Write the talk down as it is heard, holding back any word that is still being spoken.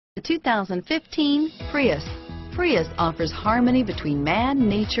The 2015 Prius. Prius offers harmony between man,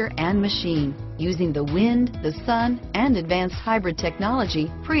 nature, and machine. Using the wind, the sun, and advanced hybrid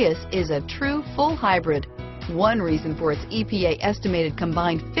technology, Prius is a true full hybrid. One reason for its EPA estimated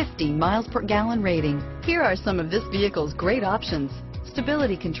combined 50 miles per gallon rating. Here are some of this vehicle's great options: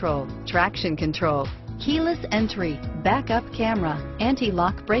 stability control, traction control, keyless entry, backup camera,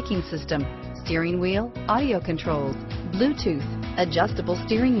 anti-lock braking system, steering wheel audio controls, Bluetooth, adjustable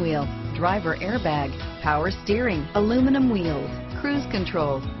steering wheel, driver airbag, power steering, aluminum wheels, cruise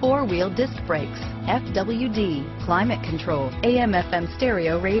control, four-wheel disc brakes, FWD, climate control, AM/FM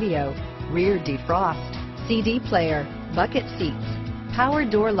stereo radio, rear defrost, CD player, bucket seats, power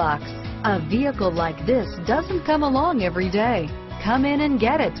door locks. A vehicle like this doesn't come along every day. Come in and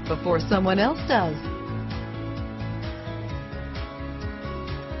get it before someone else does.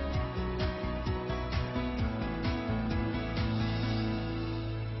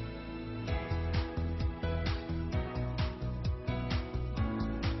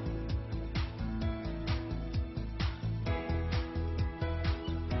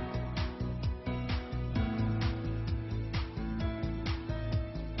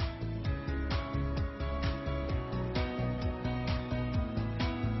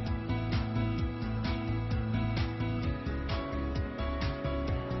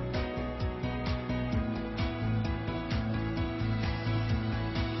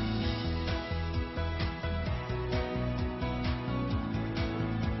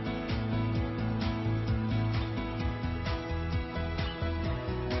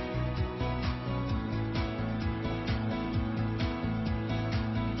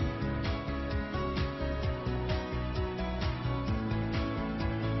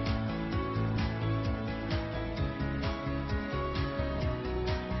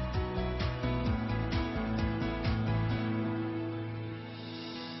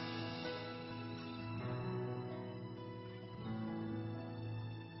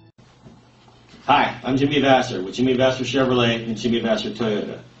 Hi, I'm Jimmy Vasser with Jimmy Vasser Chevrolet and Jimmy Vasser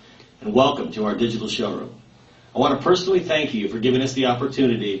Toyota, and welcome to our digital showroom. I want to personally thank you for giving us the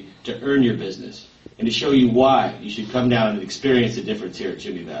opportunity to earn your business and to show you why you should come down and experience the difference here at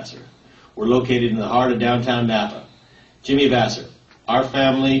Jimmy Vasser. We're located in the heart of downtown Napa. Jimmy Vasser, our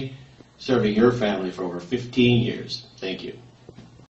family serving your family for over 15 years. Thank you.